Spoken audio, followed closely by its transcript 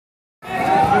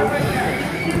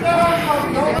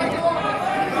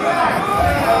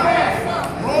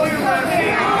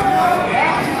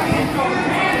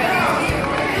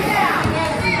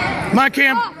on,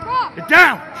 Cam. Get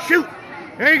down. Shoot.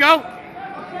 There you go.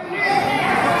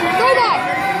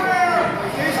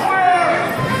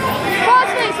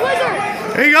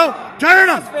 There you go. Turn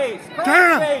him.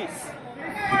 Turn him.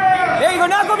 There you go.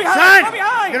 Now go behind. Side. Go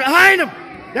behind. Get behind him.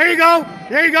 There you go.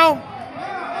 There you go.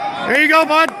 There you go,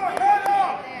 bud.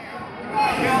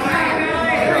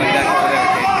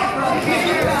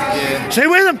 Stay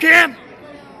with him, Cam.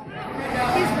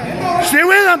 Stay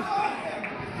with him.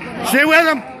 Stay with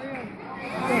him.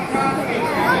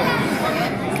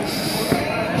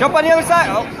 Jump on the other side.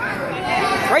 Oh.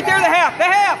 Right there, the half. The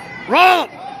half. Roll.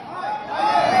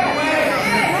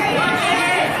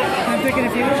 I'm thinking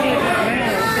if you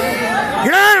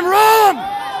Get on him. Roll him.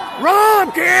 Roll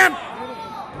him, Cam.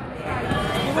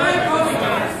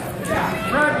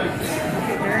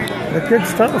 That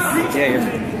kid's tough. Yeah, you're.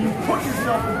 Put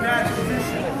yourself in that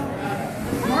position.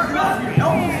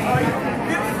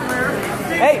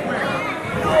 Hey.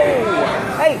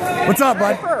 Hey. What's up,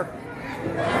 bud?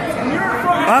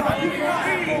 Up.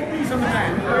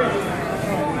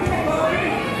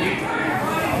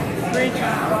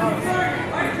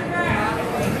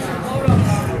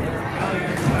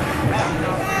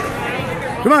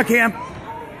 Come on, Cam.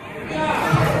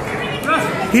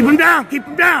 Keep him down. Keep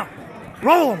him down.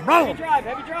 Roll him. Roll him. Heavy drive.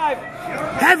 Heavy drive.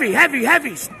 Heavy, heavy,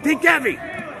 heavy. Think heavy.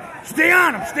 Stay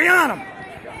on him. Stay on him.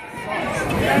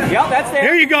 Yep, that's there.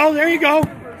 There you go. There you go.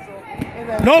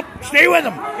 Nope. Stay with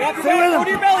him. Stay with him. Go to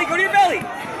your belly. Go to your belly.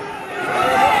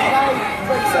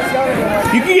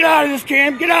 You can get out of this,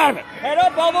 Cam. Get out of it. Head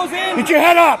up. Elbows in. Get your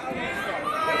head up.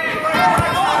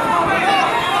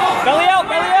 Belly out.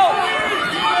 Belly out.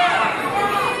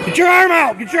 Get your arm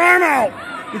out. Get your arm out.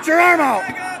 Get your arm out.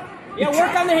 Yeah,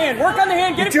 work on the hand. Work on the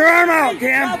hand. Get your arm out,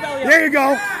 Cam. There you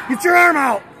go. Get your arm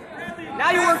out.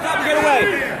 Now you work up and get away.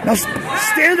 Now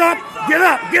stand up. Get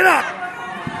up. Get up.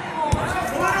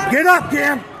 Get up,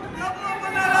 Cam.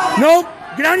 Nope.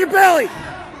 Get on your belly.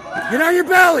 Get on your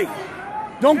belly.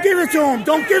 Don't give it to him.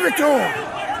 Don't give it to him.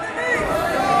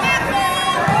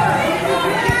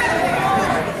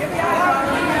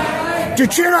 Get your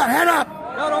chin up. Head up.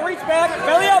 No, don't reach back.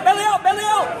 Belly out. Belly out. Belly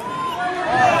out.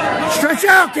 Stretch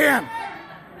out, Cam.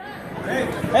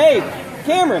 Hey,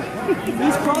 Cameron,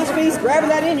 he's cross-faced, grabbing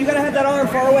that in. You got to have that arm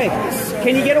far away.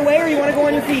 Can you get away or you want to go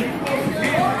on your feet?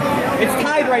 It's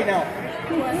tied right now.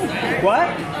 What?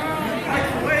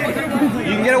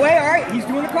 You can get away? All right. He's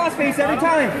doing the cross-face every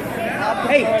time.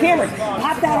 Hey, Cameron,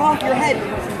 pop that off your head.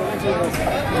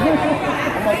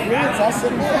 I'm like, really? It's all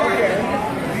sitting there.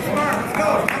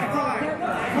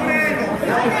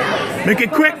 Make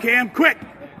it quick, Cam. Quick.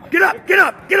 Get up. Get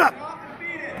up. Get up.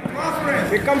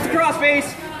 Here comes the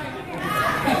crossface.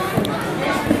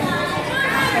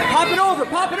 Pop it over.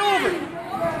 Pop it over.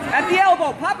 At the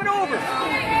elbow. Pop it over.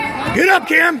 Get up,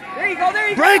 Cam. There you go. There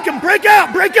you go. Break him. Break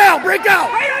out. Break out. Break out.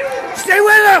 Stay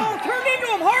with him. Oh, turn into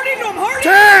him. Hard into him. Hard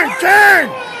Turn. into him. Turn.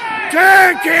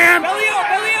 Turn, Cam. Belly out.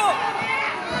 Belly out.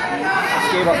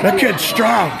 That kid's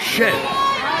strong. Shit.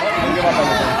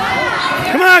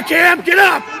 Come on, Cam. Get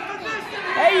up.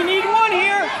 Hey, you need one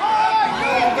here.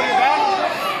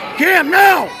 Cam,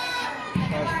 no.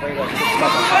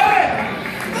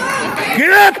 Get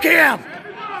up, Cam.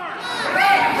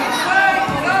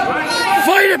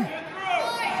 Fight him.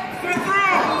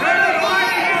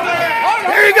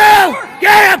 There you go.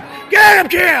 Get him. Get him,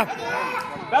 Cam.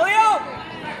 Belly out.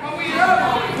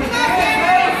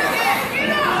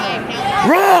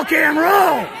 Roll, Cam,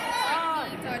 roll.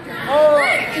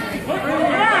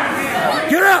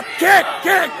 Get up. Kick.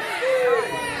 Kick.